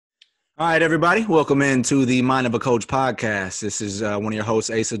All right, everybody. Welcome into the Mind of a Coach podcast. This is one of your hosts,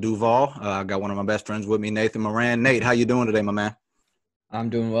 Asa Duval. I got one of my best friends with me, Nathan Moran. Nate, how you doing today, my man? I'm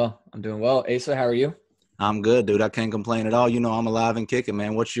doing well. Asa, how are you? I'm good, dude. I can't complain at all. You know, I'm alive and kicking,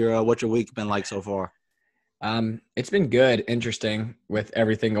 man. What's your week been like so far? It's been good, interesting with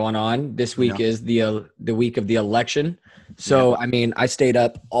everything going on. This week Yeah, is the week of the election. yeah, So, I stayed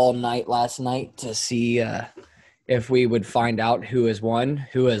up all night last night to see if we would find out who has won,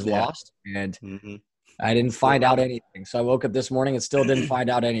 who has yeah. lost, and hmm I didn't Still find out nothing. anything. So I woke up this morning and still didn't find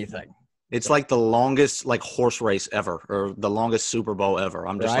out anything. It's So, like the longest like horse race ever, or the longest Super Bowl ever.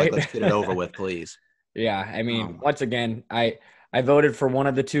 I'm just like, right? let's get it over with, please. Yeah, Um, once again, I voted for one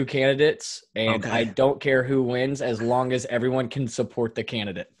of the two candidates, and I okay. don't care who wins as long as everyone can support the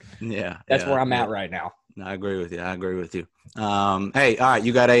candidate. Yeah, That's yeah, where I'm yeah. at right now. I agree with you. I agree with you. Hey, all right.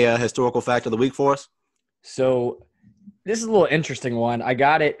 You got a historical fact of the week for us? So this is a little interesting one. I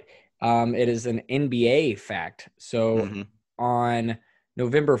got it. It is an NBA fact. So Mm-hmm. on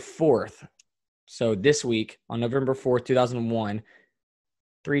November 4th, so this week on November 4th, 2001,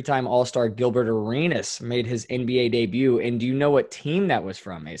 three-time All-Star Gilbert Arenas made his NBA debut. And do you know what team that was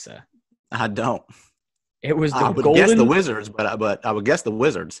from, Asa? I don't. It was I the would guess the Golden. Wizards, but I would guess the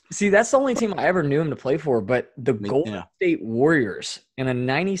Wizards. See, that's the only team I ever knew him to play for, but the Golden Yeah, State Warriors in a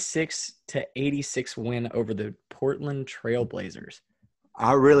 96-86 win over the Portland Trailblazers.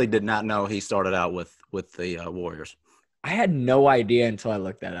 I really did not know he started out with the Warriors. I had no idea until I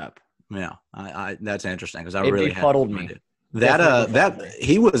looked that up. Yeah, I that's interesting because I It really had befuddled no me. idea. Definitely befuddled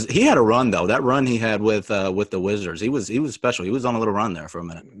That me. he had a run though. That run he had with the Wizards, he was special. He was on a little run there for a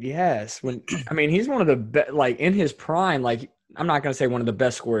minute. Yes, he's one of the best. Like in his prime, like I'm not gonna say one of the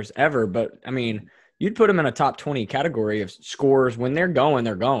best scorers ever, but you'd put him in a top 20 category of scorers. When they're going,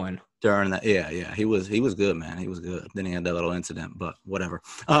 they're going. During that, yeah, he was good, man. He was good. Then he had that little incident, but whatever.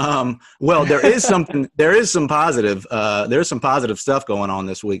 Well, there is some positive, there's some positive stuff going on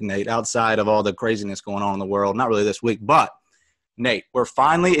this week, Nate. Outside of all the craziness going on in the world, not really this week, but Nate, we're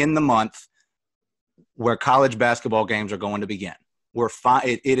finally in the month where college basketball games are going to begin. We're fine.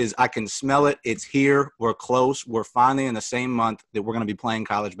 It is. I can smell it. It's here. We're close. We're finally in the same month that we're going to be playing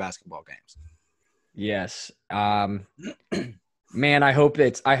college basketball games. Yes. Man, I hope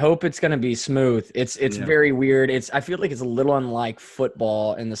it's gonna be smooth. It's Yeah. very weird. I feel like it's a little unlike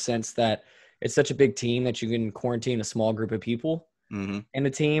football in the sense that it's such a big team that you can quarantine a small group of people Mm-hmm. in a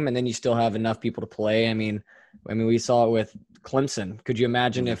team, and then you still have enough people to play. We saw it with Clemson. Could you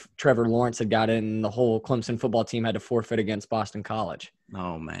imagine Yeah. if Trevor Lawrence had got in and the whole Clemson football team had to forfeit against Boston College?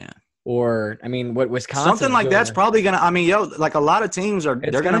 Oh man. Or what Something Wisconsin's like that's doing? probably gonna. I mean, like a lot of teams are.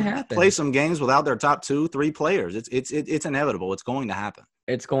 It's They're gonna gonna play happen. some games without their top two, three players. It's inevitable. It's going to happen.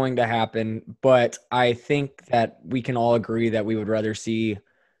 It's going to happen, but I think that we can all agree that we would rather see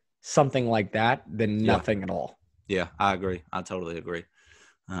something like that than Yeah, nothing at all. yeah. I agree. I totally agree.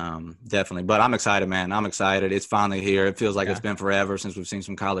 Definitely. But I'm excited, man. I'm excited. It's finally here. It feels like it's Yeah. been forever since we've seen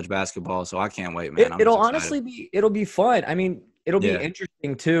some college basketball. So I can't wait, man. It, I'm it'll just excited. honestly it'll be fun. It'll be Yeah,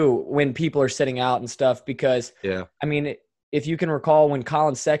 interesting too when people are sitting out and stuff because, yeah, I mean, if you can recall when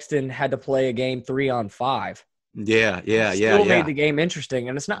Colin Sexton had to play a game 3-on-5, yeah, it yeah, yeah, still made yeah. the game interesting.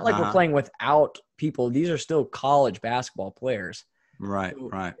 And it's not like we're Uh-huh. playing without people. These are still college basketball players. Right, So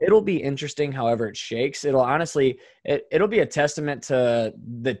right. it'll be interesting however it shakes. It'll honestly it'll be a testament to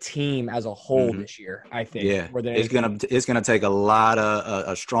the team as a whole hmm this year, I think, Yeah, more than it's anything gonna else. it's gonna take a lot of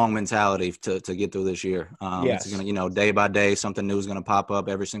a strong mentality to get through this year. It's Yes. gonna day by day something new is gonna pop up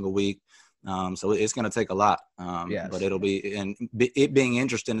every single week. So it's gonna take a lot. But Yes. it'll be it being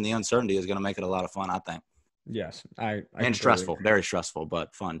interesting and the uncertainty is gonna make it a lot of fun, I think, Yes. I and completely stressful, agree. very stressful,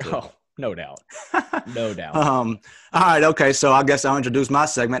 but fun too. Oh, no doubt. No doubt. All right, okay. So I guess I'll introduce my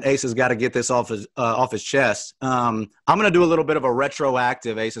segment. Ace has got to get this off his chest. I'm going to do a little bit of a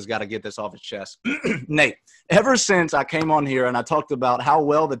retroactive. Ace has got to get this off his chest. Nate, ever since I came on here and I talked about how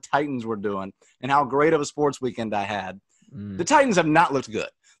well the Titans were doing and how great of a sports weekend I had, the Mm, Titans have not looked good.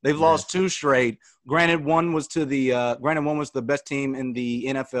 They've lost yes. two straight. Granted, one was the best team in the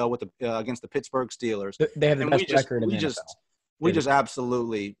NFL with against the Pittsburgh Steelers, They have the and we best just record in we the just NFL. we They do. just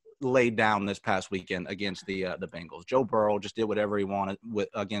absolutely laid down this past weekend against the Bengals. Joe Burrow just did whatever he wanted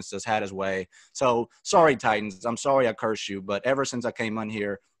against us, had his way. So sorry, Titans. I'm sorry I cursed you, but ever since I came on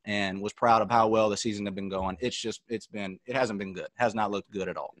here and was proud of how well the season had been going, it hasn't been good. It has not looked good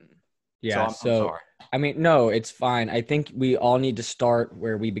at all. So Yeah. I'm So, sorry. no, it's fine. I think we all need to start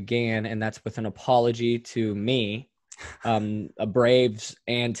where we began, and that's with an apology to me, a Braves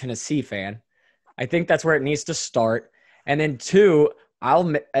and Tennessee fan. I think that's where it needs to start. And then two,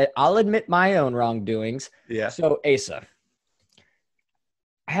 I'll admit my own wrongdoings. Yeah. So Asa,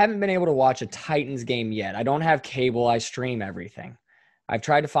 I haven't been able to watch a Titans game yet. I don't have cable. I stream everything. I've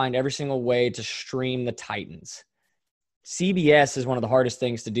tried to find every single way to stream the Titans. CBS is one of the hardest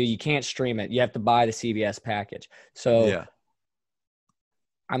things to do. You can't stream it. You have to buy the CBS package. So Yeah.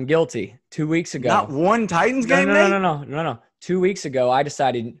 I'm guilty. 2 weeks ago. Not one Titans game, No. 2 weeks ago, I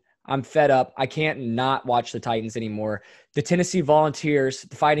decided I'm fed up. I can't not watch the Titans anymore. The Tennessee Volunteers,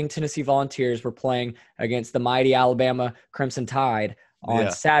 the Fighting Tennessee Volunteers, were playing against the mighty Alabama Crimson Tide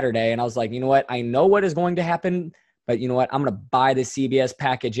on Saturday. And I was like, you know what? I know what is going to happen, but you know what? I'm going to buy the CBS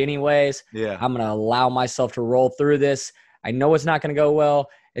package anyways. Yeah. I'm going to allow myself to roll through this. I know it's not going to go well.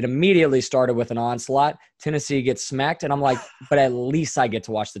 It immediately started with an onslaught. Tennessee gets smacked, and I'm like, but at least I get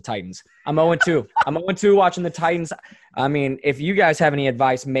to watch the Titans. I'm 0-2. I'm 0-2 watching the Titans. I mean, if you guys have any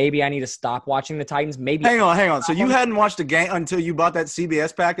advice, maybe I need to stop watching the Titans. Maybe. Hang on. So you hadn't watched the game until you bought that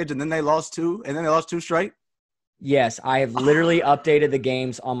CBS package, and then they lost two straight? Yes, I have literally updated the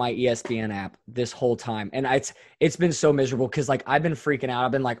games on my ESPN app this whole time. And it's been so miserable because, like, I've been freaking out.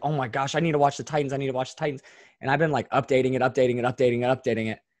 I've been like, oh, my gosh, I need to watch the Titans. And I've been, like, updating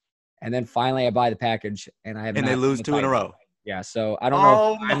it. And then finally I buy the package, and I have and they lose two in a row. Yeah, so I don't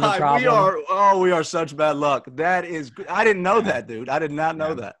know if I'm the problem. We are such bad luck. That is – I didn't know that, dude. I did not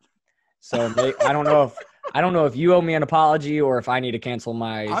know that. So I don't know if you owe me an apology or if I need to cancel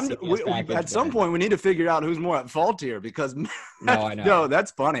my CBS package. At some point, we need to figure out who's more at fault here because no, I know. No,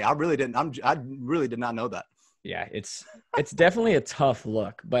 that's funny. I really did not know that. Yeah, it's definitely a tough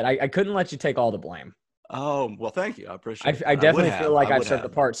look, but I couldn't let you take all the blame. Oh, well, thank you. I appreciate it. I definitely feel like I've served the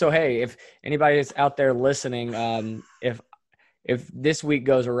part. So, hey, if anybody's out there listening, if this week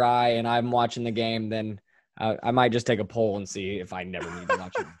goes awry and I'm watching the game, then I might just take a poll and see if I never need to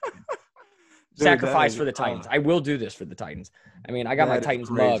watch it. Dude, sacrifice for the Titans. I will do this for the Titans. I mean, I got my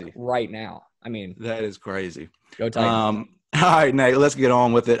Titans mug right now. I mean, that is crazy. Go Titans. All right, Nate, let's get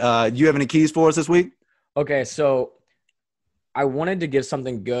on with it. Do you have any keys for us this week? Okay, so I wanted to give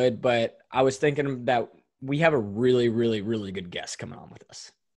something good, but I was thinking that we have a really, really, really good guest coming on with us.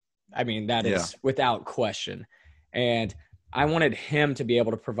 I mean, that is without question. And I wanted him to be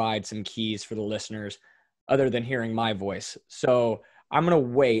able to provide some keys for the listeners other than hearing my voice. So I'm going to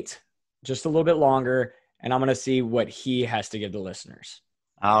wait just a little bit longer, and I'm going to see what he has to give the listeners.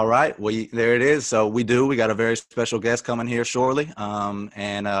 All right. Well, there it is. So we got a very special guest coming here shortly.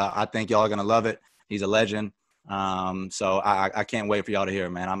 And I think y'all are going to love it. He's a legend. So I can't wait for y'all to hear it,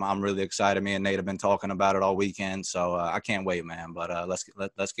 man. I'm really excited. Me and Nate have been talking about it all weekend. So I can't wait, man. But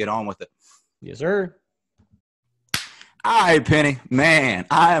let's get on with it. Yes, sir. All right, Penny. Man,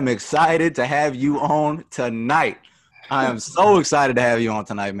 I am excited to have you on tonight. I am so excited to have you on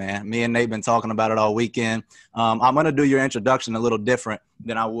tonight, man. Me and Nate been talking about it all weekend. I'm going to do your introduction a little different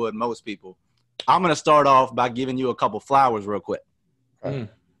than I would most people. I'm going to start off by giving you a couple flowers real quick.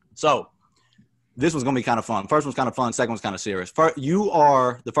 So this one's going to be kind of fun. First one's kind of fun. Second one's kind of serious. You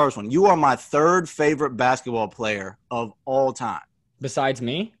are the first one. You are my third favorite basketball player of all time. Besides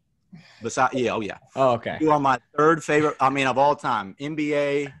me? Yeah. Oh, okay. You are my third favorite, of all time.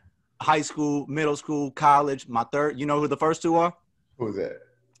 NBA, high school, middle school, college. My third. You know who the first two are? Who's that?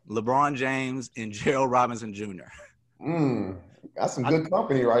 LeBron James and Gerald Robinson Jr. That's some good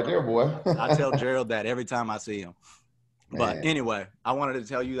company right there, boy. I tell Gerald that every time I see him. But anyway, I wanted to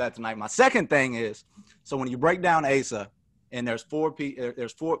tell you that tonight. My second thing is, so when you break down Asa, and there's four.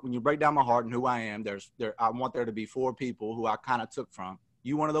 When you break down my heart and who I am, I want there to be four people who I kind of took from.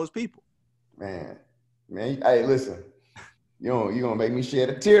 You one of those people. Man. Hey, listen. You're gonna make me shed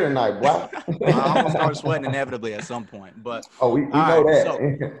a tear tonight, boy. I'm gonna start sweating inevitably at some point. But we know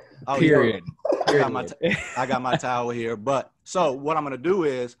that. Period. I got my towel here. But so what I'm gonna do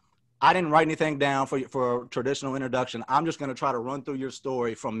is, I didn't write anything down for a traditional introduction. I'm just gonna try to run through your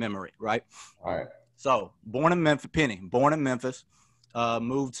story from memory, right? All right. So born in Memphis,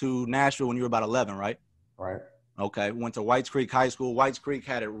 moved to Nashville when you were about 11, right? Right. Okay. Went to Whites Creek High School. Whites Creek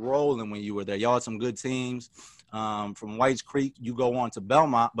had it rolling when you were there. Y'all had some good teams. From Whites Creek, you go on to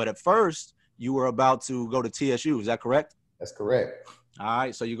Belmont, but at first you were about to go to TSU. Is that correct? That's correct. All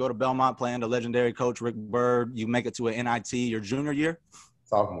right. So you go to Belmont playing the legendary coach, Rick Byrd. You make it to an NIT your junior year?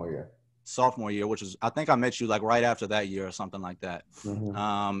 Sophomore year, which is, I think I met you like right after that year or something like that.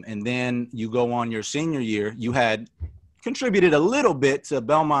 Mm-hmm. And then you go on your senior year. You had contributed a little bit to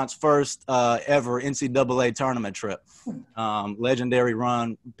Belmont's first ever NCAA tournament trip. Legendary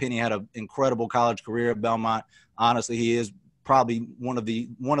run. Penny had an incredible college career at Belmont. Honestly, he is probably one of the,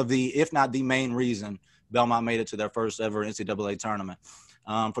 if not the main reason Belmont made it to their first ever NCAA tournament.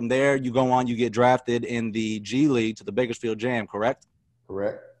 From there, you go on, you get drafted in the G League to the Bakersfield Jam, correct?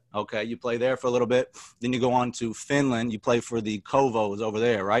 Correct. Okay, you play there for a little bit. Then you go on to Finland. You play for the Kovos over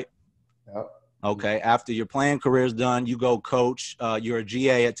there, right? Yep. Okay. After your playing career is done, you go coach. You're a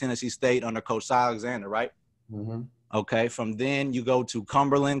GA at Tennessee State under Coach Cy Alexander, right? Mm-hmm. Okay. From then you go to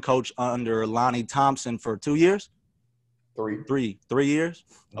Cumberland, coach under Lonnie Thompson for 2 years. 3. 3 years.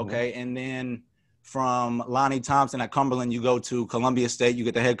 Mm-hmm. Okay. And then from Lonnie Thompson at Cumberland, you go to Columbia State. You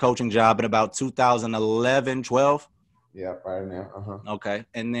get the head coaching job in about 2011, 12. Yeah, right now. Okay.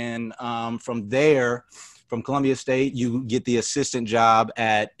 And then from there, from Columbia State, you get the assistant job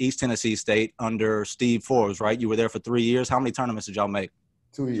at East Tennessee State under Steve Forbes, right? You were there for 3 years. How many tournaments did y'all make?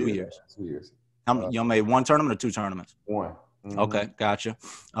 2 years. 2 years. 2 years. How many, y'all made one tournament or 2 tournaments? 1. Mm-hmm. Okay, gotcha.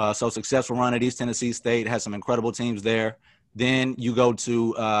 So successful run at East Tennessee State, had some incredible teams there. Then you go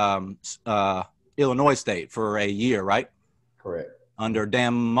to Illinois State for a year, right? Correct. Under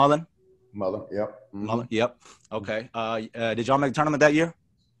Dan Mullen? Mullen, yep. Mm-hmm. Mullen, yep. Okay. Did y'all make a tournament that year?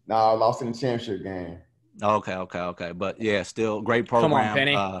 No, I lost in the championship game. Okay. But, yeah, still great program. Come on,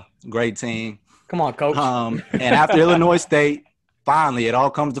 Penny. Great team. Come on, coach. And after Illinois State, finally, it all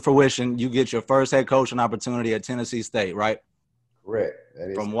comes to fruition. You get your first head coaching opportunity at Tennessee State, right? Correct.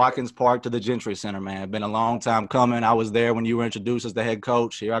 That is from Watkins Park to the Gentry Center, man. Been a long time coming. I was there when you were introduced as the head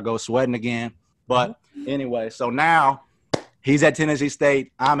coach. Here I go sweating again. But anyway, so now he's at Tennessee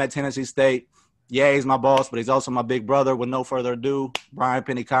State. I'm at Tennessee State. Yeah, he's my boss, but he's also my big brother. With no further ado, Brian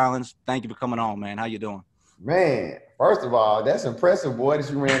Penny Collins, thank you for coming on, man. How you doing? Man, first of all, that's impressive, boy,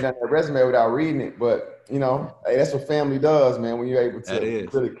 that you ran down that resume without reading it. But, you know, hey, that's what family does, man, when you're able to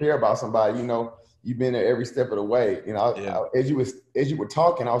really care about somebody. You know, you've been there every step of the way. You know, as you were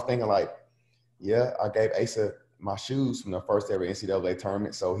talking, I was thinking like, yeah, I gave Asa my shoes from the first ever NCAA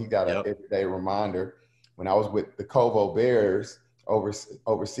tournament. So he got an everyday reminder. When I was with the Kovo Bears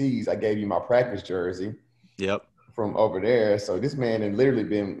overseas, I gave you my practice jersey from over there. So this man has literally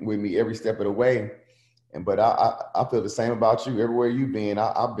been with me every step of the way. But I feel the same about you. Everywhere you've been,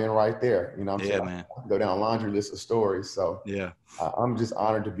 I've been right there. You know what I'm saying? Man. I can go down a laundry list of stories. So I'm just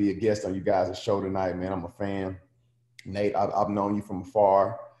honored to be a guest on you guys' show tonight, man. I'm a fan. Nate, I've known you from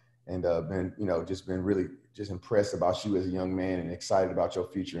afar and been really impressed about you as a young man and excited about your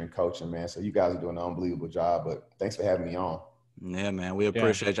future in coaching, man. So you guys are doing an unbelievable job, but thanks for having me on. Yeah, man, we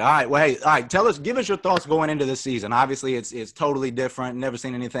appreciate you. All right, well, hey, all right, give us your thoughts going into the season. Obviously, it's totally different. Never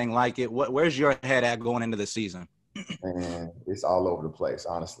seen anything like it. Where's your head at going into the season? Man, it's all over the place,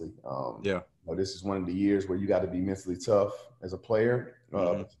 honestly. You know, this is one of the years where you got to be mentally tough as a player.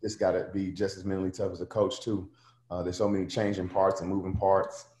 It's got to be just as mentally tough as a coach too. There's so many changing parts and moving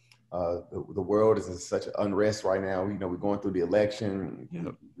parts. The world is in such an unrest right now. You know, we're going through the election.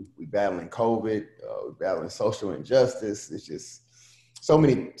 We're battling COVID. We're battling social injustice. It's just so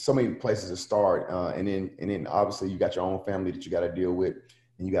many places to start. And then obviously you got your own family that you got to deal with,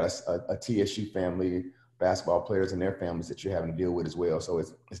 and you got a TSU family, basketball players and their families that you're having to deal with as well. So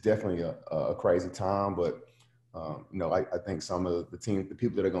it's definitely a crazy time. But you know, I think some of the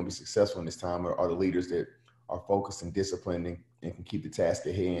people that are going to be successful in this time are the leaders that are focused and disciplined and can keep the task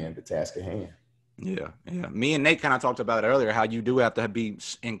at hand. Yeah. Me and Nate kind of talked about it earlier, how you do have to be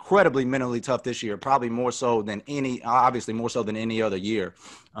incredibly mentally tough this year, probably more so than any other year.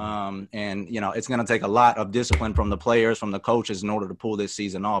 And, you know, it's going to take a lot of discipline from the players, from the coaches in order to pull this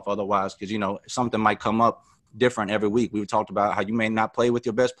season off. Otherwise, because, you know, something might come up different every week. We've talked about how you may not play with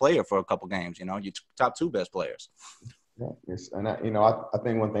your best player for a couple games, you know, your top 2 best players. Yeah, and I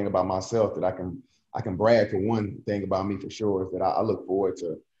think one thing about myself that I can brag for one thing about me for sure is that I look forward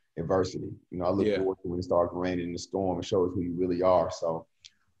to adversity. You know, I look forward to when it starts raining in the storm. It shows who you really are. So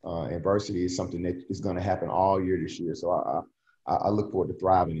adversity is something that is going to happen all year this year. So I look forward to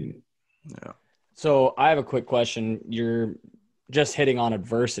thriving in it. Yeah. So I have a quick question. You're just hitting on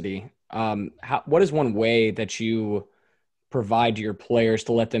adversity. What is one way that you provide to your players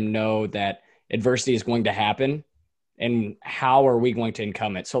to let them know that adversity is going to happen, and how are we going to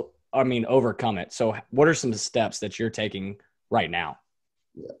overcome it? So what are some steps that you're taking right now?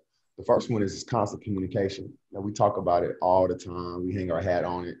 Yeah. The first one is constant communication. You know, we talk about it all the time. We hang our hat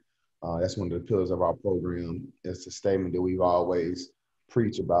on it. That's one of the pillars of our program. It's a statement that we've always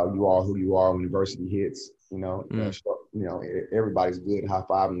preached about. You are who you are when adversity hits. You know, everybody's good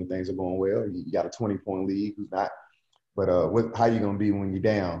high-fiving when things are going well. You got a 20-point lead. Who's not? But how you going to be when you're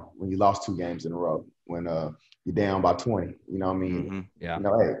down, when you lost 2 games in a row, when you're down by 20? You know what I mean? Mm-hmm. Yeah. You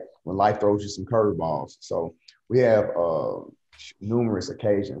know, hey, when life throws you some curveballs. So we have numerous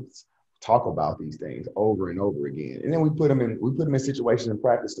occasions talk about these things over and over again, and then we put them in situations in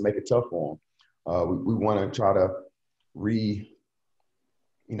practice to make it tough for them. We want to try to reinvent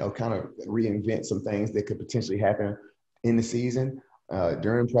some things that could potentially happen in the season,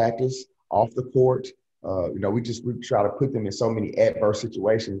 during practice, off the court. We try to put them in so many adverse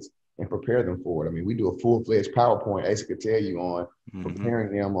situations and prepare them for it. I mean, we do a full-fledged PowerPoint, Asa could tell you, on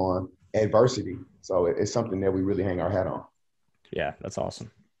preparing them on adversity. So it's something that we really hang our hat on. Yeah, that's awesome.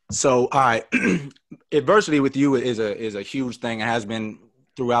 So, all right, adversity with you is a huge thing. It has been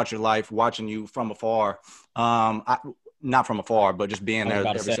throughout your life, watching you from afar. Not from afar, but just being there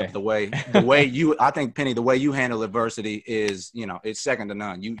every step of the way. I think, Penny, the way you handle adversity is, it's second to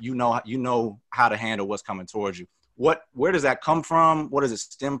none. You know how to handle what's coming towards you. Where does that come from? What does it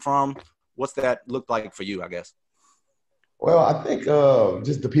stem from? What's that look like for you, I guess? Well, I think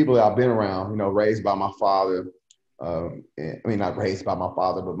just the people that I've been around, raised by my father. Not raised by my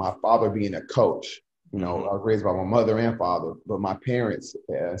father, but my father being a coach. I was raised by my mother and father, but my parents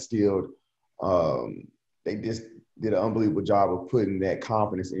instilled, they just did an unbelievable job of putting that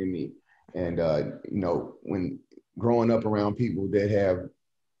confidence in me. And, when growing up around people that have,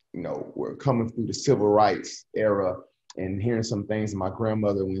 were coming through the civil rights era and hearing some things that my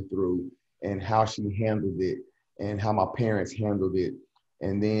grandmother went through and how she handled it and how my parents handled it.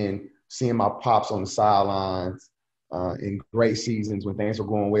 And then seeing my pops on the sidelines in great seasons, when things were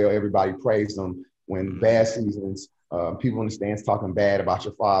going well, everybody praised them. When bad seasons, people in the stands talking bad about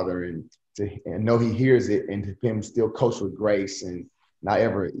your father, and know he hears it, and to him still coach with grace and not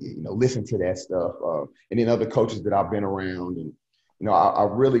ever, listen to that stuff. And then other coaches that I've been around, and I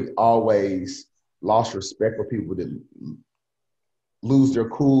really always lost respect for people that lose their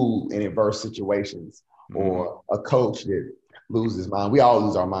cool in adverse situations, or a coach that loses his mind. We all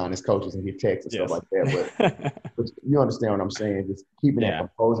lose our mind as coaches and get texts and stuff like that. But you understand what I'm saying? Just keeping that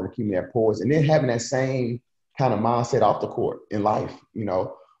composure and keeping that poise, and then having that same kind of mindset off the court in life.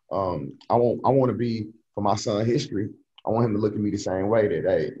 I want to be, for my son, history. I want him to look at me the same way that,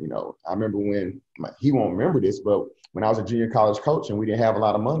 hey, I remember when he won't remember this, but when I was a junior college coach and we didn't have a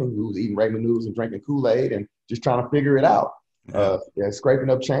lot of money, we was eating ramen noodles and drinking Kool-Aid and just trying to figure it out. Scraping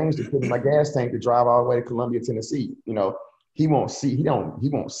up change to put in my gas tank to drive all the way to Columbia, Tennessee. He won't see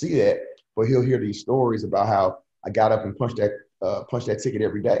that, but he'll hear these stories about how I got up and punched that ticket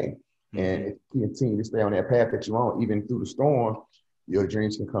every day. And if you continue to stay on that path that you want, even through the storm, your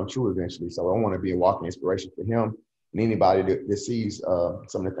dreams can come true eventually. So I want to be a walking inspiration for him and anybody that sees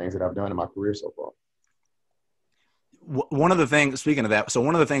some of the things that I've done in my career so far. One of the things, speaking of that, so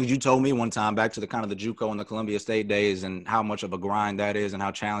one of the things you told me one time, back to the kind of the JUCO and the Columbia State days and how much of a grind that is and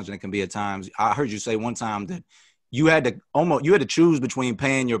how challenging it can be at times. I heard you say one time that you had to choose between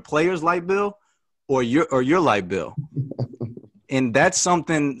paying your player's light bill or your light bill. And that's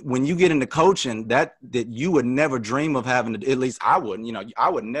something, when you get into coaching, that you would never dream of having to, at least I wouldn't, I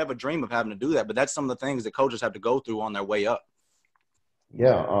would never dream of having to do that. But that's some of the things that coaches have to go through on their way up.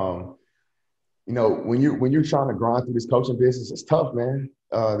 Yeah. When you're trying to grind through this coaching business, it's tough, man.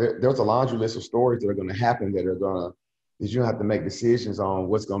 There's a laundry list of stories that are going to happen that you have to make decisions on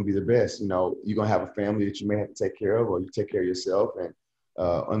what's going to be the best. You're going to have a family that you may have to take care of, or you take care of yourself.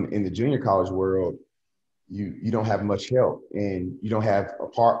 And in the junior college world, you don't have much help, and you don't have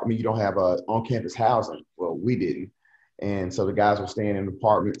you don't have on-campus housing. Well, we didn't. And so the guys were staying in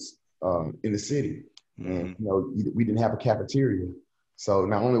apartments in the city, and we didn't have a cafeteria. So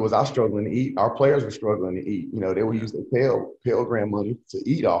not only was I struggling to eat, our players were struggling to eat. They were using Pell Grant money to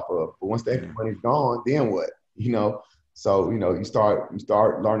eat off of. But once that money's gone, then what? So you start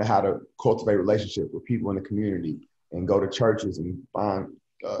learning how to cultivate relationships with people in the community and go to churches and find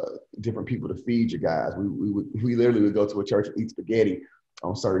different people to feed your guys. We literally would go to a church and eat spaghetti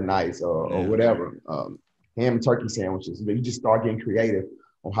on certain nights or whatever. Ham and turkey sandwiches. You just start getting creative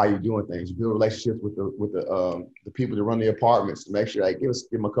on how you're doing things. You build relationships with the people that run the apartments to make sure, like, give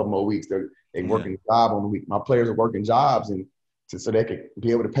them a couple more weeks. They're working a job on the week. My players are working jobs so they can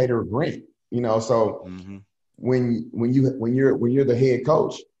be able to pay their rent. So when you're the head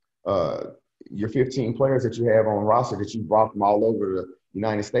coach, your 15 players that you have on roster that you brought from all over the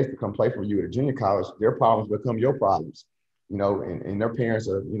United States to come play for you at a junior college, their problems become your problems. And their parents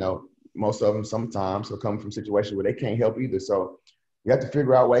are, most of them sometimes will come from situations where they can't help either. So you have to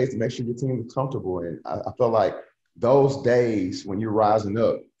figure out ways to make sure your team is comfortable. And I feel like those days when you're rising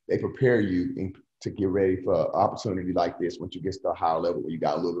up, they prepare you to get ready for an opportunity like this once you get to a higher level where you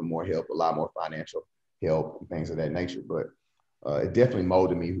got a little bit more help, a lot more financial help and things of that nature. But it definitely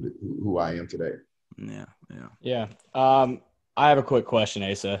molded me who I am today. Yeah. I have a quick question,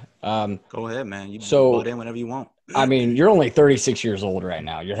 Asa. Go ahead, man. You butt in whenever you want. You're only 36 years old right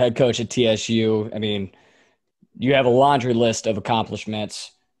now. You're head coach at TSU. You have a laundry list of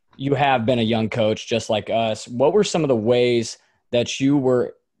accomplishments. You have been a young coach just like us. What were some of the ways that you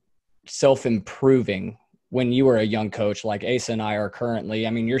were self-improving when you were a young coach like Asa and I are currently? I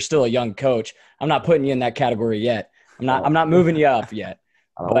mean, you're still a young coach. I'm not putting you in that category yet. I'm not moving you up yet.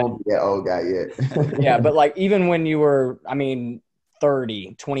 I don't want to be that old guy yet. Yeah, but like even when you were, I mean,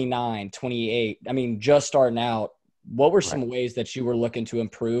 30, 29, 28, I mean, just starting out, what were some ways that you were looking to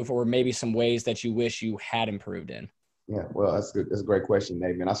improve, or maybe some ways that you wish you had improved in? Yeah, well, that's good. That's a great question,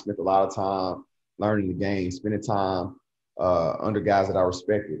 Nate. Man, I spent a lot of time learning the game, spending time under guys that I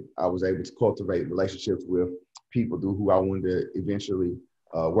respected. I was able to cultivate relationships with people who I wanted to eventually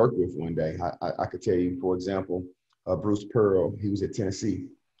work with one day. I could tell you, for example, Bruce Pearl. He was at Tennessee,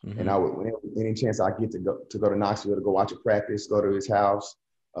 and I would, any chance I get to go to Knoxville to go watch a practice, go to his house,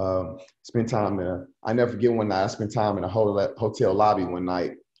 spend time there. I never forget one night I spent time in a hotel lobby one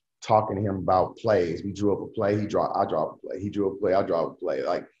night talking to him about plays. We drew up a play. I draw up a play. He drew up a play. I draw up a play.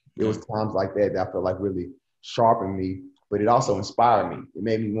 Like it was times like that I felt like really sharpened me, but it also inspired me. It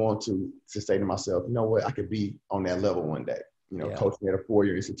made me want to say to myself, you know what, I could be on that level one day. You know, coaching at a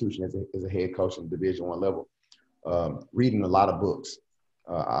 4-year institution as a head coach in Division I level, reading a lot of books.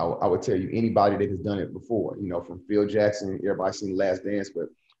 I would tell you anybody that has done it before, you know, from Phil Jackson, everybody's seen The Last Dance, but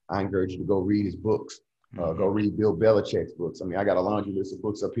I encourage you to go read his books. Go read Bill Belichick's books. I mean, I got a laundry list of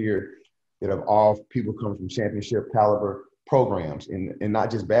books up here that have all people come from championship caliber programs and not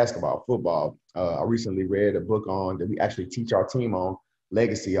just basketball, football. I recently read a book on that we actually teach our team on,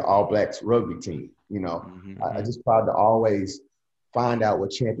 Legacy, of All Blacks rugby team. You know, I just tried to always find out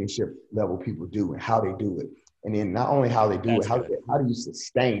what championship level people do and how they do it. And then not only how they do it, how do you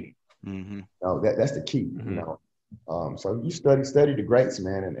sustain it? You know, that's the key, you know. So you study the greats,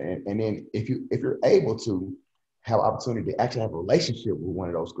 man, and then if you're able to have opportunity to actually have a relationship with one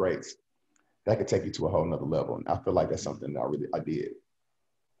of those greats, that could take you to a whole nother level. And I feel like that's something that I did.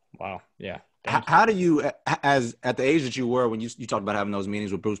 Wow. Yeah. How do you, as at the age that you were when you talked about having those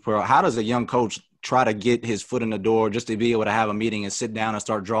meetings with Bruce Pearl, how does a young coach try to get his foot in the door just to be able to have a meeting and sit down and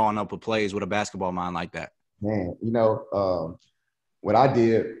start drawing up plays with a basketball mind like that? Man, you know, what I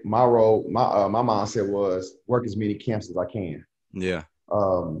did, my role, my mindset was work as many camps as I can. Yeah.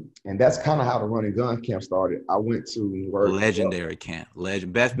 And that's kind of how the Run and Gun camp started. I went to work. Legendary camp.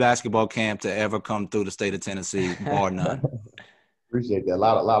 Best basketball camp to ever come through the state of Tennessee, bar none. Appreciate that. A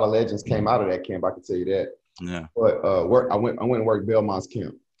lot of legends came out of that camp, I can tell you that. Yeah. But I went and worked Belmont's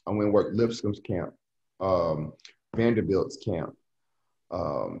camp. I went and worked Lipscomb's camp, Vanderbilt's camp,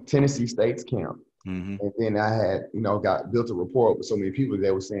 Tennessee State's camp. And then I had, you know, built a rapport with so many people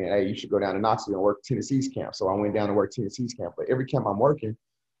that were saying, hey, you should go down to Knoxville and work Tennessee's camp. So I went down and worked Tennessee's camp. But every camp I'm working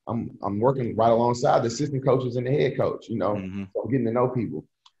right alongside the assistant coaches and the head coach, you know, so I'm getting to know people.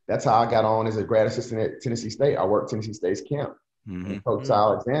 That's how I got on as a grad assistant at Tennessee State. I worked Tennessee State's camp. And Coach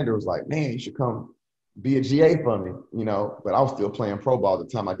Alexander was like, man, you should come be a GA for me, you know, but I was still playing pro ball at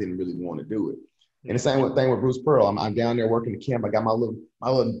the time. I didn't really want to do it. And the same thing with Bruce Pearl. I'm down there working the camp. I got my little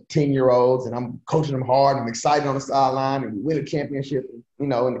 10-year-olds, and I'm coaching them hard. I'm excited on the sideline, and we win a championship, you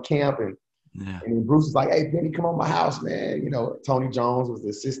know, in the camp. And then Bruce is like, "Hey, Benny, come on my house, man." You know, Tony Jones was the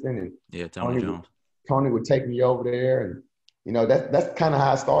assistant, and Tony would take me over there, and you know, that's kind of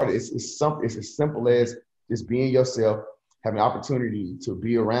how it started. It's as simple as just being yourself, having the opportunity to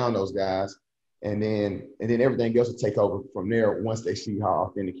be around those guys, and then everything else will take over from there once they see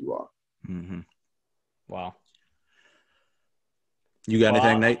how authentic you are. Wow. You got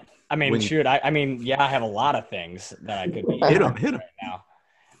anything, Nate? I mean, shoot. I have a lot of things that I could be hit them right now.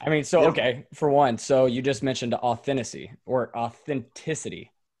 I mean, so, okay, for one, so you just mentioned authenticity.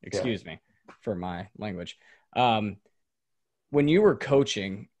 Excuse me for my language. When you were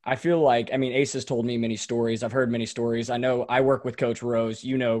coaching, I feel like, I mean, Ace has told me many stories. I've heard many stories. I know I work with Coach Rose.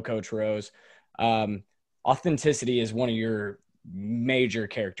 You know Coach Rose. Authenticity is one of your major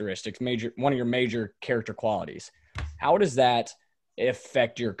characteristics, one of your major character qualities. How does that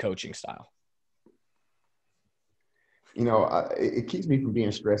affect your coaching style? You know, it keeps me from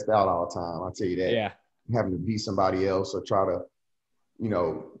being stressed out all the time. I'll tell you that. Yeah. Having to be somebody else or try to, you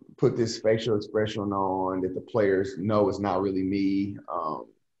know, put this facial expression on that the players know is not really me.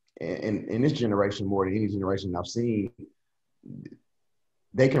 And in this generation, more than any generation I've seen,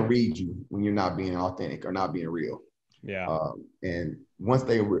 they can read you when you're not being authentic or not being real. Yeah. And once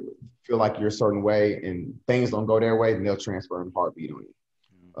they feel like you're a certain way and things don't go their way, then they'll transfer in a heartbeat on you.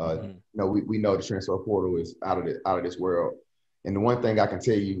 You know, we know the transfer portal is out of this world. And the one thing I can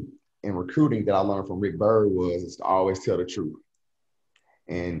tell you in recruiting that I learned from Rick Byrd is to always tell the truth.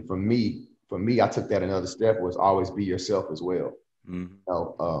 And for me, I took that another step, was always be yourself as well. You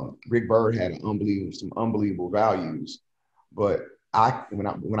know, Rick Byrd had some unbelievable values, but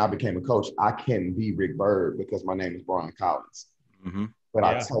when I became a coach, I couldn't be Rick Byrd because my name is Brian Collins. But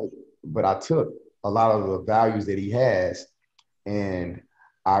I took a lot of the values that he has, and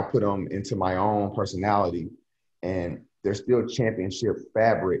I put them into my own personality, and they're still championship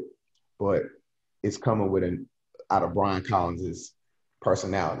fabric, but it's coming out of Brian Collins's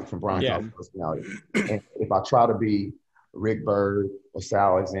personality, from Brian Collins' personality. And if I try to be Rick Byrd or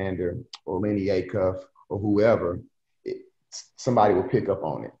Sal Alexander or Lenny Acuff or whoever, somebody will pick up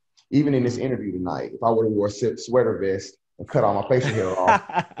on it. Even in this interview tonight, if I would have wore a sweater vest and cut all my facial hair off,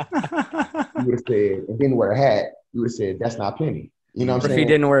 you would have said, and didn't wear a hat, you would have said, that's not Penny. You know what I'm saying? If he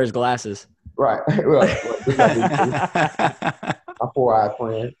didn't wear his glasses. Right. Well, my four-eyed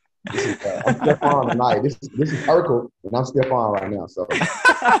friend. I'm Stephon tonight. This is Urkel, and I'm Stephon right now. So,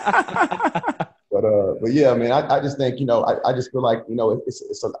 but yeah, man, I just think, you know, I just feel like, you know,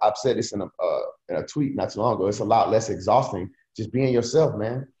 I've said this in a tweet not too long ago. It's a lot less exhausting just being yourself,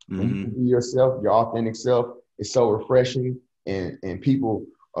 man. When you can be yourself, your authentic self, it's so refreshing, and people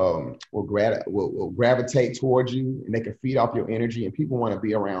will gravitate towards you, and they can feed off your energy, and people want to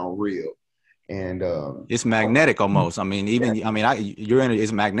be around real. And it's magnetic almost. I mean, your energy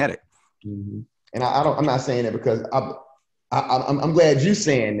is magnetic. Mm-hmm. And I'm not saying that because I'm glad you're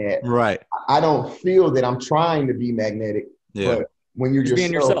saying that. Right. I don't feel that I'm trying to be magnetic. Yeah. But when you're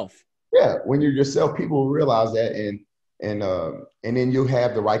being yourself. Yeah. When you're yourself, people will realize that, and then you'll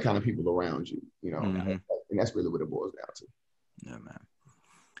have the right kind of people around you. You know, and that's really what it boils down to. Yeah, man.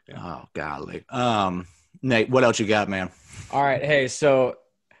 Oh, golly. Nate, what else you got, man? All right. Hey, so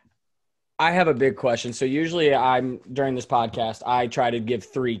I have a big question. So usually during this podcast, I try to give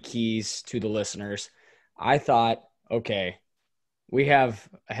 3 keys to the listeners. I thought, okay, we have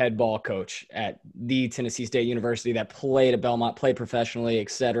a head ball coach at the Tennessee State University that played at Belmont, played professionally,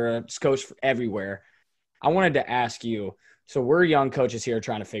 et cetera, coached everywhere. I wanted to ask you, so we're young coaches here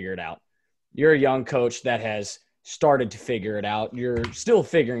trying to figure it out. You're a young coach that has started to figure it out. You're still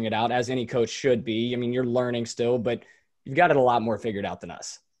figuring it out, as any coach should be. I mean, you're learning still, but you've got it a lot more figured out than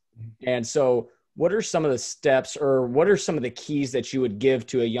us. And so what are some of the steps, or what are some of the keys that you would give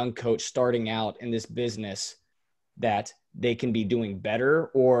to a young coach starting out in this business that they can be doing better?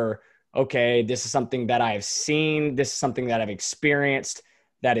 Or, okay, this is something that I've seen, this is something that I've experienced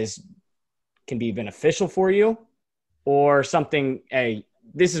that can be beneficial for you, or something, hey,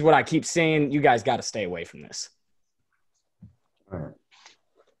 this is what I keep seeing, you guys got to stay away from this. All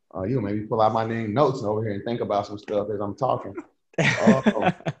right. You maybe pull out my name notes over here and think about some stuff as I'm talking.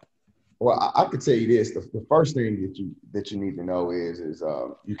 Well, I could tell you this: the first thing that you need to know is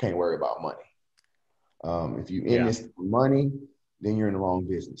you can't worry about money. If you in this money, then you're in the wrong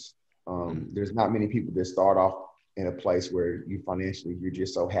business. There's not many people that start off in a place where you're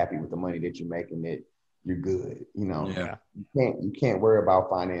just so happy with the money that you're making that you're good. You know, you can't worry about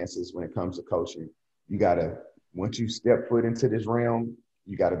finances when it comes to coaching. You gotta, once you step foot into this realm,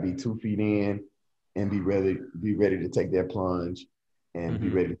 you gotta be 2 feet in and be ready to take that plunge and be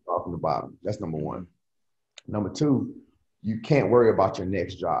ready to start from the bottom. That's number 1. Number 2, you can't worry about your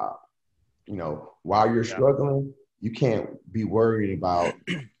next job. You know, while you're struggling, you can't be worried about,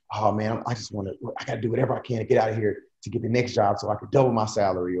 oh man, I got to do whatever I can to get out of here to get the next job so I could double my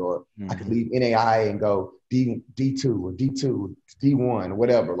salary, or I could leave NAI and go D2 or D2, D1 or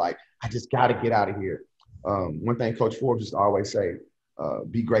whatever. Like, I just got to get out of here. One thing Coach Forbes used to always say,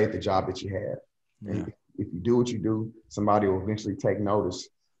 be great at the job that you have. And if you do what you do, somebody will eventually take notice,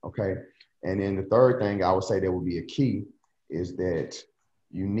 okay? And then the third thing I would say that would be a key is that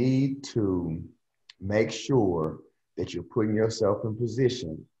you need to make sure that you're putting yourself in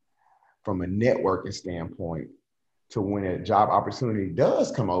position from a networking standpoint to when a job opportunity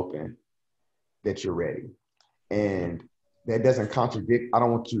does come open, that you're ready. And that doesn't contradict, I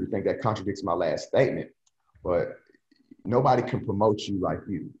don't want you to think that contradicts my last statement, but nobody can promote you like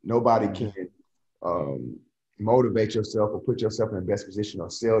you. Nobody can motivate yourself or put yourself in the best position or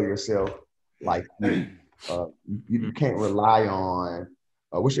sell yourself like you. You can't rely on,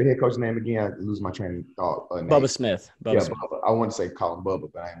 what's your head coach's name again? I lose my train of thought. Bubba Smith. Bubba. I want to say call him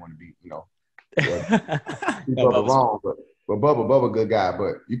Bubba, but I didn't want to be, Bubba wrong. But Bubba good guy,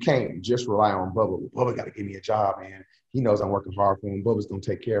 but you can't just rely on Bubba. Bubba got to give me a job, man. He knows I'm working hard for him. Bubba's going to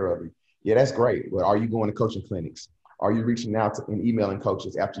take care of me. Yeah, that's great. But are you going to coaching clinics? Are you reaching out to and emailing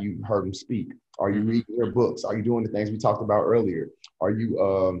coaches after you heard them speak? Are you reading their books? Are you doing the things we talked about earlier? Are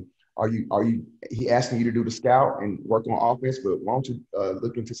you he asking you to do the scout and work on offense, but why don't you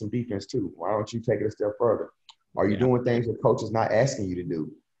look into some defense too? Why don't you take it a step further? Are you doing things that coach is not asking you to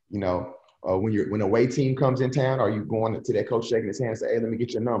do? You know, when a away team comes in town, are you going to that coach shaking his hand and say, hey, let me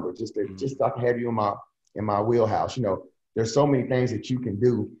get your number just so I can have you in my wheelhouse? You know, there's so many things that you can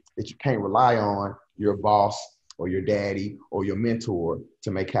do that you can't rely on your boss or your daddy or your mentor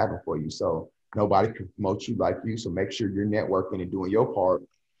to make happen for you. So nobody can promote you like you. So make sure you're networking and doing your part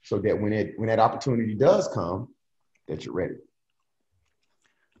so that when that opportunity does come, that you're ready.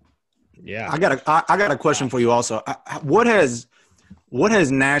 Yeah. I got a question for you also. What has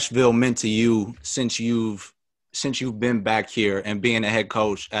Nashville meant to you since you've been back here and being a head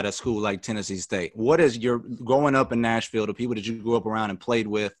coach at a school like Tennessee State? What is your growing up in Nashville, the people that you grew up around and played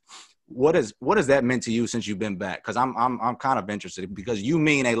with? What has that meant to you since you've been back? Because I'm kind of interested because you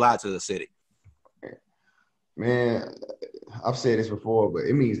mean a lot to the city. Man, I've said this before, but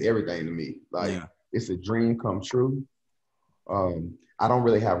it means everything to me. Like It's a dream come true. I don't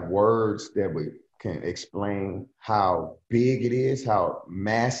really have words that can explain how big it is, how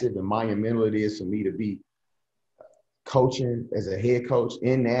massive and monumental it is for me to be coaching as a head coach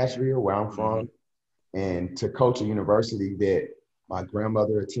in Nashville, where I'm from, and to coach a university that my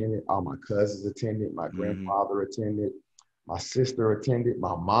grandmother attended, all my cousins attended, my grandfather attended, my sister attended,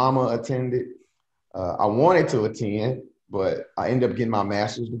 my mama attended. I wanted to attend, but I ended up getting my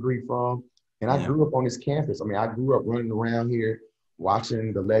master's degree from. And I grew up on this campus. I mean, I grew up running around here,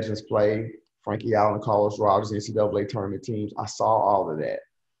 watching the legends play, Frankie Allen, Carlos Rogers, NCAA tournament teams. I saw all of that.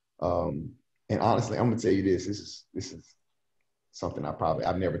 And honestly, I'm gonna tell you this. This is something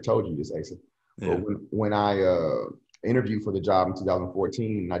I've never told you this, Asa. Yeah. But when I interviewed for the job in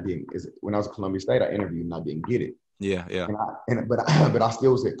 2014, when I was at Columbia State, I interviewed and I didn't get it. Yeah. But I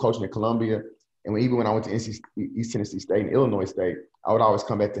still was coaching at Columbia. And even when I went to East Tennessee State and Illinois State, I would always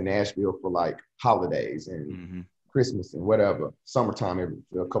come back to Nashville for like holidays and Christmas and whatever, summertime every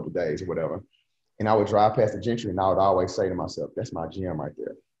a couple of days or whatever. And I would drive past the Gentry and I would always say to myself, that's my gym right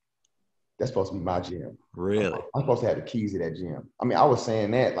there. That's supposed to be my gym. Really? I'm supposed to have the keys to that gym. I mean, I was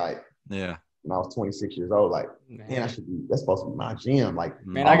saying that like when I was 26 years old, like, man, that's supposed to be my gym. Like,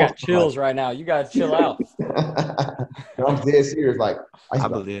 man, I got chills right now. You guys chill out. I'm dead serious. Like, I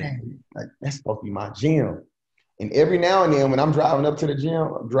believe like that's supposed to be my gym. And every now and then when I'm driving up to the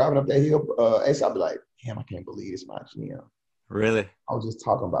gym, driving up that hill, I'll be like, damn, I can't believe it's my gym. Really? I was just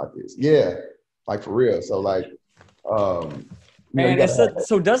talking about this. Yeah, like for real. So like, man,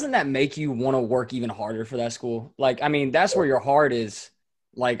 so doesn't that make you want to work even harder for that school? Like, I mean, that's where your heart is.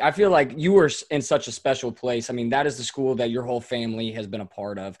 Like, I feel like you were in such a special place. I mean, that is the school that your whole family has been a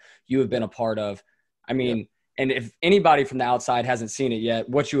part of. You have been a part of. I mean, and if anybody from the outside hasn't seen it yet,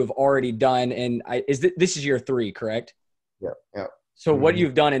 what you have already done, and this is year 3, correct? Yeah. So what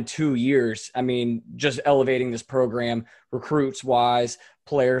you've done in 2 years, I mean, just elevating this program, recruits-wise,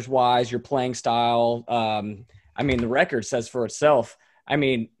 players-wise, your playing style. I mean, the record says for itself. I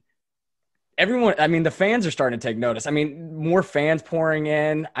mean, the fans are starting to take notice. I mean, more fans pouring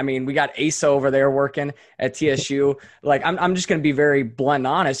in. I mean, we got Asa over there working at TSU. Like, I'm just going to be very blunt and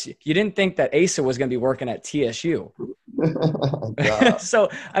honest. You didn't think that Asa was going to be working at TSU. So,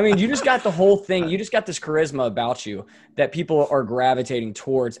 I mean, you just got the whole thing. You just got this charisma about you that people are gravitating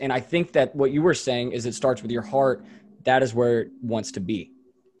towards. And I think that what you were saying is it starts with your heart. That is where it wants to be.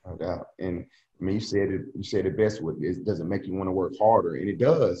 No doubt. And I mean, you said it best. It doesn't make you want to work harder. And it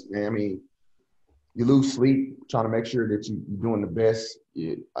does, man. I mean, you lose sleep trying to make sure that you're doing the best.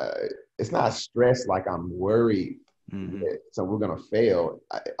 It's not stress like I'm worried so we're going to fail.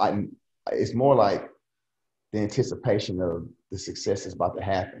 It's more like the anticipation of the success is about to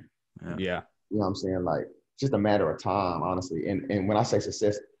happen. Yeah. You know what I'm saying? Like, it's just a matter of time, honestly. And when I say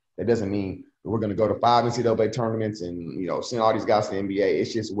success, that doesn't mean we're going to go to 5 NCAA tournaments and, you know, send all these guys to the NBA.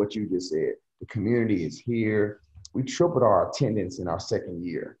 It's just what you just said. The community is here. We tripled our attendance in our second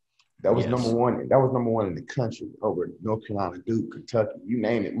year. That was number one. That was number one in the country over North Carolina, Duke, Kentucky, you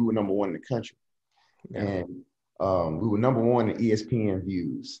name it. We were number one in the country. Yeah. And we were number one in ESPN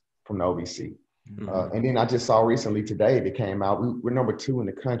views from the OVC. And then I just saw recently today that came out, we're number 2 in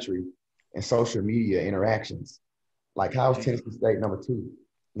the country in social media interactions. Like, how is Tennessee State number 2? You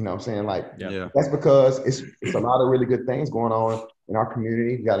know what I'm saying? Like, that's because it's a lot of really good things going on in our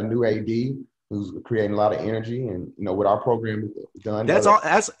community. We got a new AD who's creating a lot of energy, and you know, with our program done.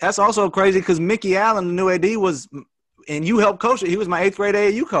 That's also crazy because Mickey Allen, the new AD, was, and you helped coach it. He was my 8th grade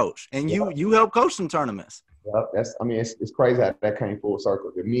AAU coach, and you helped coach some tournaments. Yeah, it's crazy how that came full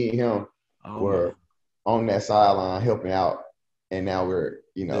circle. That me and him were on that sideline helping out, and now we're,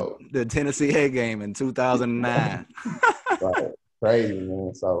 you know, the Tennessee A game in 2009. Right, crazy,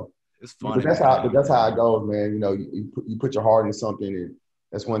 man. So it's funny. But that's how it goes, man. You know, you put your heart into something, and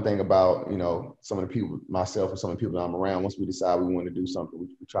that's one thing about, you know, some of the people, myself and some of the people that I'm around. Once we decide we want to do something, we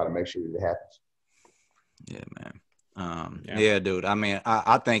try to make sure that it happens. Yeah, man. Yeah, dude. I mean,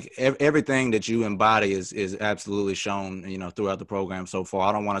 I think everything that you embody is absolutely shown, throughout the program so far.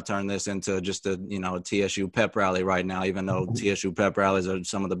 I don't want to turn this into just a TSU pep rally right now, even though TSU pep rallies are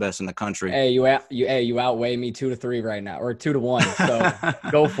some of the best in the country. Hey, you outweigh me 2-3 right now, or 2-1.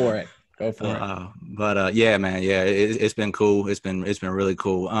 So go for it. Go for it. But yeah, man. Yeah, it's been cool. It's been really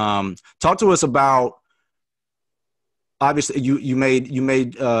cool. Talk to us about. Obviously, you've made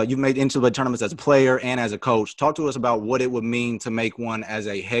NCAA tournaments as a player and as a coach. Talk to us about what it would mean to make one as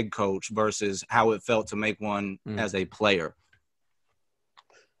a head coach versus how it felt to make one as a player.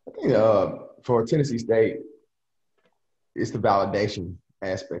 I think for Tennessee State, it's the validation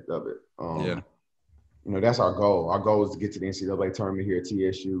aspect of it. That's our goal. Our goal is to get to the NCAA tournament here at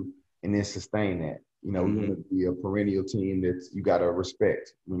TSU and then sustain that. We want to be a perennial team that you got to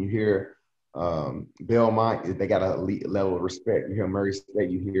respect. When you hear Belmont, they got a level of respect. You hear Murray State,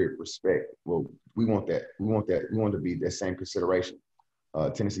 you hear respect. Well, we want that. We want to be that same consideration.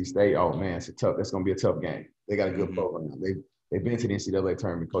 Tennessee State, oh man, that's going to be a tough game. They got a good program. They've been to the NCAA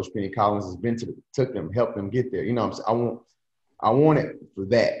tournament. Coach Penny Collins has took them, helped them get there. I want it for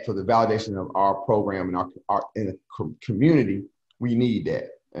that, for the validation of our program and our in the community. We need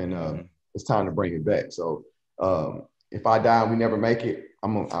that, and it's time to bring it back. So if I die and we never make it,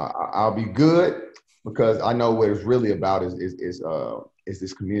 I'll be good, because I know what it's really about is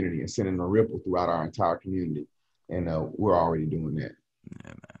this community and sending a ripple throughout our entire community, and we're already doing that.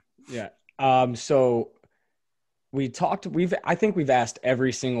 Yeah, man. Yeah. So I think we've asked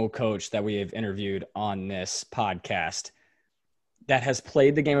every single coach that we have interviewed on this podcast that has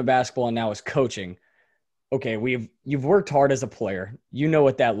played the game of basketball and now is coaching. Okay, you've worked hard as a player. You know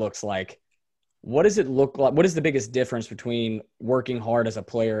what that looks like. What does it look like? What is the biggest difference between working hard as a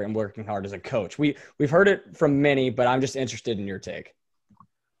player and working hard as a coach? We've heard it from many, but I'm just interested in your take.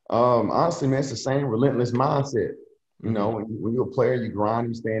 Honestly, man, it's the same relentless mindset. When you're a player, you grind,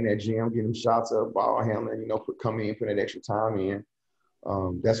 you stay in that gym, get them shots up, ball handling, come in, put that extra time in.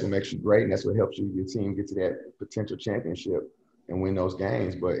 That's what makes you great, and that's what helps your team get to that potential championship and win those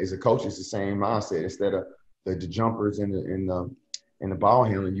games. But as a coach, it's the same mindset. Instead of the jumpers and the ball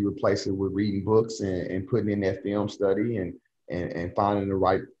handling, you replace it with reading books and putting in that film study and finding the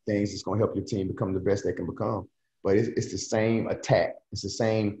right things that's going to help your team become the best they can become. But it's the same attack. It's the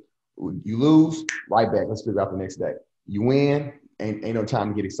same. You lose, right back. Let's figure out the next day. You win, ain't no time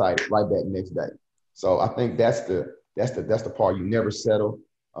to get excited. Right back next day. So I think that's the part. You never settle.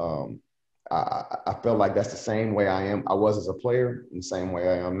 I felt like that's the same way I was as a player, and the same way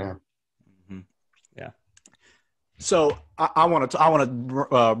I am now. Yeah. So I want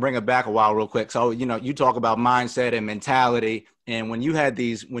to bring it back a while real quick. So you talk about mindset and mentality, and when you had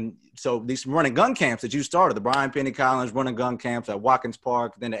these running gun camps that you started, the Brian Penny Collins running gun camps at Watkins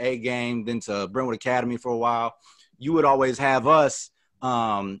Park, then the A game, then to Brentwood Academy for a while, you would always have us.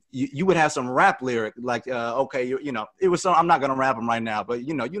 You would have some rap lyric like, okay, it was some. I'm not gonna rap them right now, but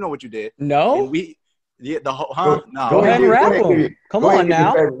you know what you did. No. No. Go ahead and rap them. Come on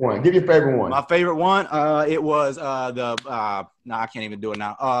now. Give your favorite one. My favorite one. It was no, I can't even do it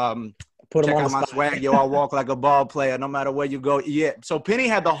now. Put check them on out my spot. swag, yo. I walk like a ball player, no matter where you go. Yeah. So Penny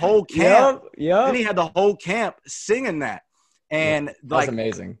had the whole camp. Yep. Penny had the whole camp singing that, and that's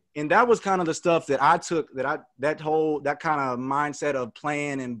amazing. And that was kind of the stuff that I took. That kind of mindset of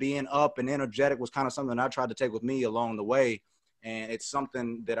playing and being up and energetic was kind of something I tried to take with me along the way, and it's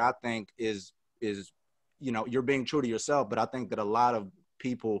something that I think is you're being true to yourself, but I think that a lot of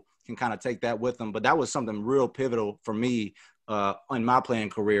people can kind of take that with them. But that was something real pivotal for me in my playing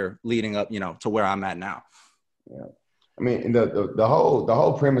career leading up, to where I'm at now. Yeah. I mean, the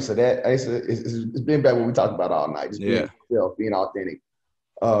whole premise of that, it's been back what we talked about all night. Just being yourself, being authentic,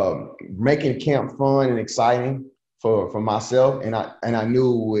 making camp fun and exciting for myself. And I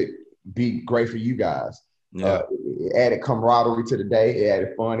knew it would be great for you guys. Yeah. It added camaraderie to the day. It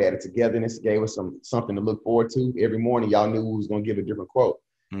added fun. It added togetherness. It gave us something to look forward to. Every morning, y'all knew who was going to give a different quote.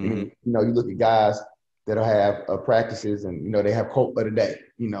 Mm-hmm. And, you look at guys that'll have practices, and they have quote of the day.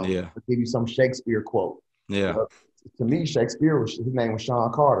 They'll give you some Shakespeare quote. Yeah. To me, Shakespeare his name was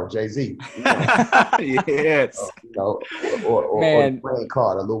Sean Carter, Jay-Z. Yes. Or Wayne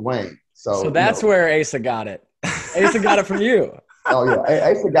Carter, Lil Wayne. So that's where Asa got it. Asa got it from you. Oh,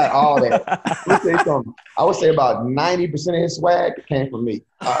 yeah. Asa got all that. Let me say something. I would say about 90% of his swag came from me.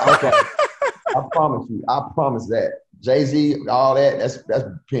 Okay. I promise you. I promise that. Jay-Z, all that, that's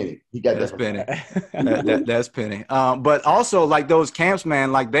Penny. He got that's Penny. That's Penny. But also, like, those camps,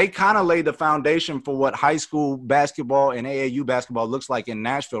 man, like, they kind of laid the foundation for what high school basketball and AAU basketball looks like in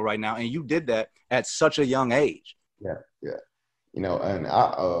Nashville right now. And you did that at such a young age. Yeah. And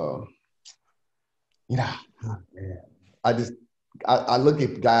I, man, I look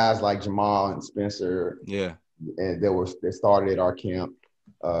at guys like Jamal and Spencer, and they started at our camp,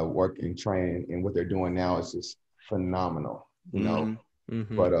 working, training, and what they're doing now is just phenomenal, you know.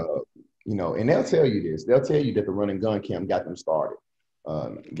 Mm-hmm. But you know, and they'll tell you this. They'll tell you that the run and gun camp got them started,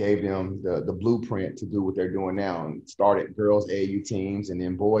 gave them the blueprint to do what they're doing now, and started girls AAU teams and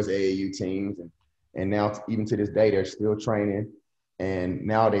then boys AAU teams, and now even to this day they're still training, and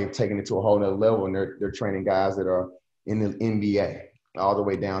now they've taken it to a whole nother level, and they're training guys that are in the NBA, all the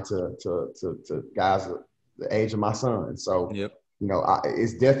way down to guys the age of my son. So, you know,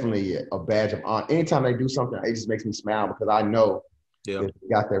 it's definitely a badge of honor. Anytime they do something, it just makes me smile because I know that they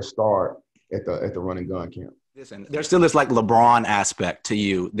got their start at the run and gun camp. Listen, there's still this like LeBron aspect to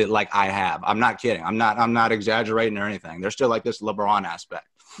you that like I have. I'm not kidding. I'm not exaggerating or anything. There's still like this LeBron aspect.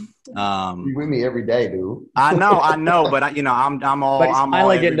 You with me every day, dude. I know, but you know, I'm all. But he's I'm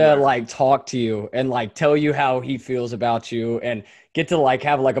finally all getting to like talk to you and like tell you how he feels about you and get to like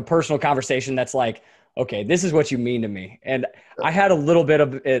have like a personal conversation that's like, okay, this is what you mean to me. And I had a little bit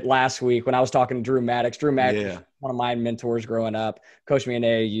of it last week when I was talking to Drew Maddox. Drew Maddox, one of my mentors growing up, coached me in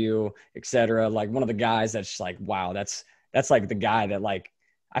AAU, et cetera. Like one of the guys that's just like, wow, that's like the guy that like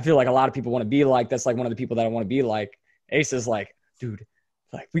I feel like a lot of people want to be like. That's like one of the people that I want to be like. Ace is like, dude.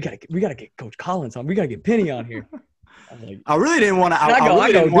 Like we gotta get Coach Collins on. We gotta get Penny on here. I really didn't want to. I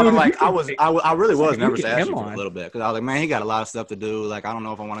really was nervous to ask you for a little bit because I was like, man, he got a lot of stuff to do. Like I don't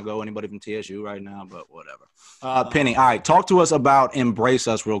know if I want to go anybody from TSU right now, but whatever. Penny, all right, talk to us about Embrace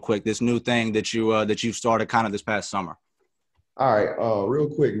Us real quick. This new thing that you've started kind of this past summer. All right, real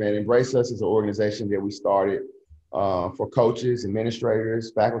quick, man. Embrace Us is an organization that we started for coaches,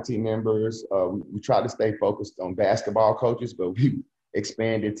 administrators, faculty members. We try to stay focused on basketball coaches, but we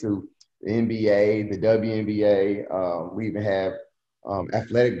expanded to the NBA, the WNBA. We even have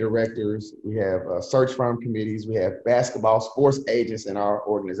athletic directors. We have search firm committees. We have basketball sports agents in our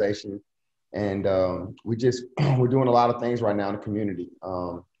organization. And we're doing a lot of things right now in the community.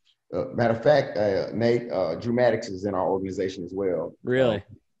 Matter of fact, Nate, Drew Maddox is in our organization as well. Really?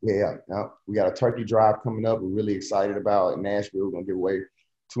 Yeah. We got a turkey drive coming up. We're really excited about in Nashville. We're going to give away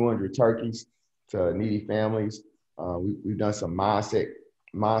 200 turkeys to needy families. We've done some mindset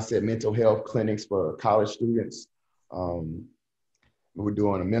mental health clinics for college students. We're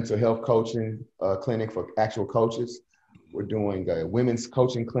doing a mental health coaching clinic for actual coaches. We're doing a women's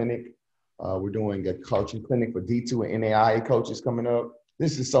coaching clinic. We're doing a coaching clinic for D2 and NAIA coaches coming up.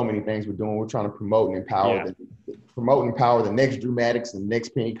 This is so many things we're doing. We're trying to promote and empower the next Drew Maddox and the next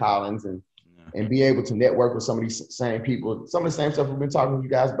Penny Collins and be able to network with some of these same people. Some of the same stuff we've been talking to you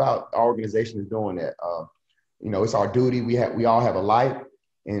guys about. Our organization is doing that. You know, it's our duty. We all have a light.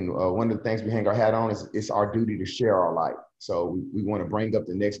 And one of the things we hang our hat on is it's our duty to share our light. So we want to bring up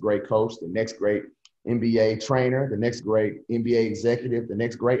the next great coach, the next great NBA trainer, the next great NBA executive, the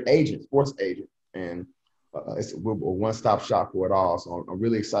next great agent, sports agent. And we're a one-stop shop for it all. So I'm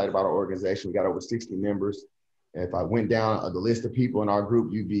really excited about our organization. We got over 60 members. And if I went down the list of people in our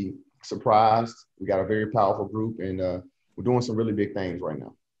group, you'd be surprised. We got a very powerful group, and we're doing some really big things right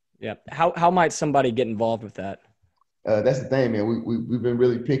now. Yeah. How might somebody get involved with that? That's the thing, man. We've been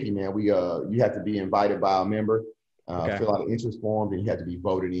really picky, man. You have to be invited by a member, fill out an interest form, and you have to be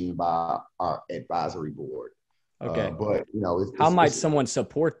voted in by our advisory board. Okay. But you know, how might someone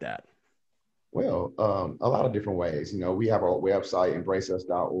support that? Well, a lot of different ways. You know, we have our website,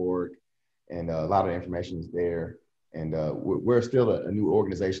 embraceus.org, and a lot of the information is there. And we're still a new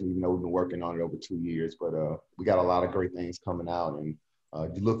organization, even though we've been working on it over 2 years. But we got a lot of great things coming out, and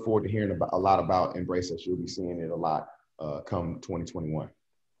you look forward to hearing a lot about Embrace Us. You'll be seeing it a lot come 2021.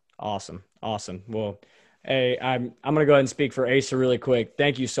 Awesome. Well, hey, I'm going to go ahead and speak for Asa really quick.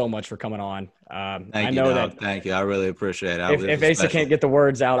 Thank you so much for coming on. Thank you. I really appreciate it. If Asa can't get the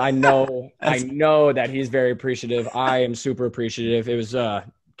words out, I know that he's very appreciative. I am super appreciative. It was,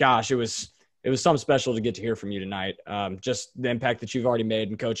 it was something special to get to hear from you tonight. Just the impact that you've already made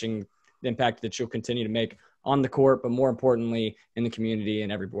in coaching, the impact that you'll continue to make on the court, but more importantly in the community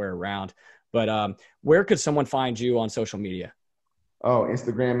and everywhere around. But where could someone find you on social media? Oh,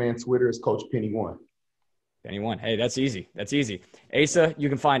 Instagram and Twitter is Coach Penny1. Penny1. Hey, that's easy. Asa, you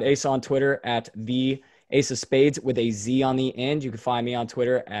can find Asa on Twitter at the Asa Spades with a Z on the end. You can find me on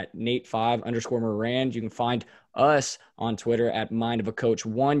Twitter at Nate5_Morand. You can find us on Twitter at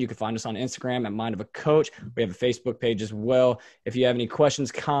MindOfACoach1. You can find us on Instagram at MindOfACoach. We have a Facebook page as well. If you have any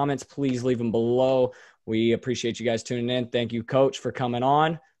questions, comments, please leave them below. We appreciate you guys tuning in. Thank you, Coach, for coming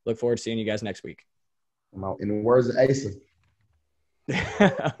on. Look forward to seeing you guys next week. In the words of Asa.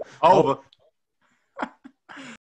 Over.